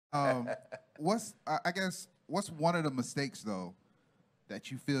I guess, what's one of the mistakes, though,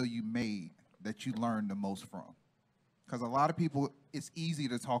 that you feel you made that you learned the most from? Because a lot of people, it's easy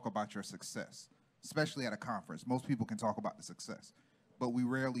to talk about your success, especially at a conference. Most people can talk about the success, but we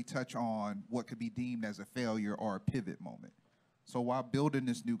rarely touch on what could be deemed as a failure or a pivot moment. So while building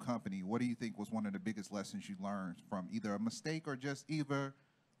this new company, what do you think was one of the biggest lessons you learned from either a mistake or just either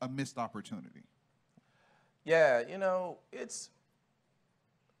a missed opportunity? Yeah,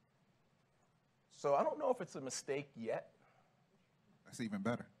 so I don't know if it's a mistake yet. That's even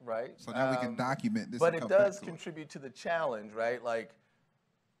better. Right. So now we can document this. But it does contribute to the challenge, right? Like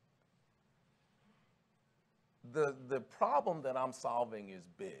the problem that I'm solving is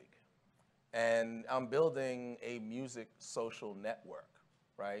big. And I'm building a music social network,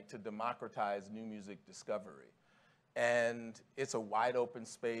 right, to democratize new music discovery. And it's a wide open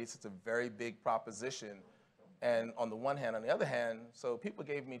space. It's a very big proposition. And on the one hand, on the other hand, so people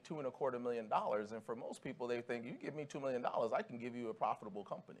gave me $2.25 million, and for most people, they think, you give me $2 million, I can give you a profitable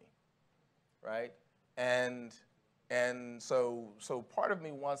company, right? And so part of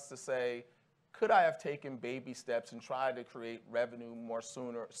me wants to say, could I have taken baby steps and tried to create revenue more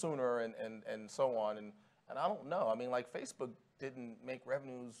sooner and so on? And I don't know. I mean, like Facebook didn't make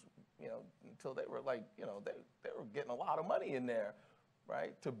revenues, until they were like, they were getting a lot of money in there.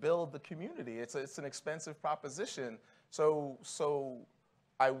 Right, to build the community. It's an expensive proposition. So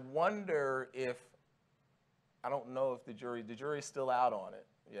I wonder if, I don't know if the jury's still out on it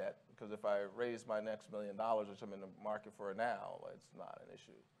yet, because if I raise my next $1 million, which I'm in the market for now, it's not an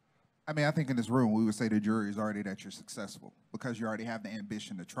issue. I mean, I think in this room, we would say the jury is already that you're successful because you already have the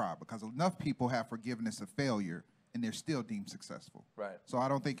ambition to try, because enough people have forgiveness of failure and they're still deemed successful. Right. So I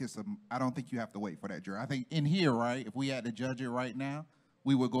don't think you have to wait for that jury. I think in here, right, if we had to judge it right now,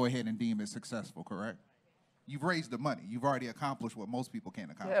 we would go ahead and deem it successful, correct? You've raised the money. You've already accomplished what most people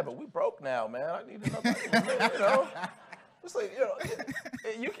can't accomplish. Yeah, but we broke now, man. I need another, It's like,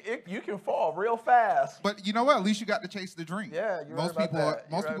 you can fall real fast. But you know what? At least you got to chase the dream. Yeah, you're most right people, about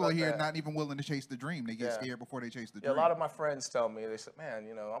that. most people are here not even willing to chase the dream. They get scared before they chase the dream. A lot of my friends tell me, they said, man,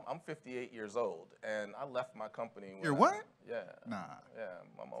 I'm 58 years old, and I left my company. You're what? Yeah. Nah. Yeah,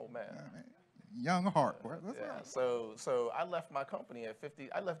 I'm an old man. Young heart. So I left my company at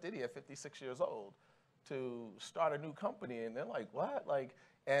 50. I left Diddy at 56 years old to start a new company, and they're like, what? Like,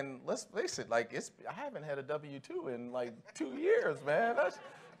 and let's face it, like I haven't had a W-2 in like 2 years, man.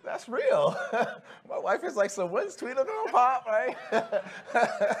 That's real. My wife is like, so when's TWEEDL gonna pop, right?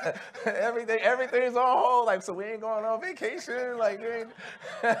 Everything's on hold. Like, so we ain't going on vacation. Like,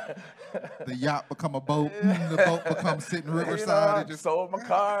 the yacht become a boat. The boat becomes sitting riverside. I just sold my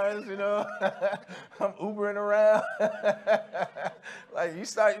cars. I'm Ubering around. Like you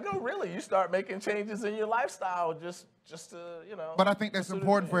start, really, you start making changes in your lifestyle just to, But I think that's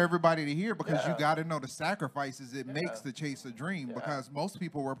important for everybody to hear, because you got to know the sacrifices it makes to chase a dream. Because most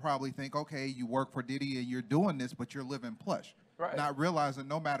people will probably think, okay, you work for Diddy and you're doing this, but you're living plush. Right. Not realizing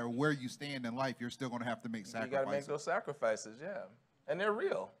no matter where you stand in life, you're still going to have to make sacrifices. You got to make those sacrifices, and they're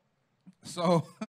real. So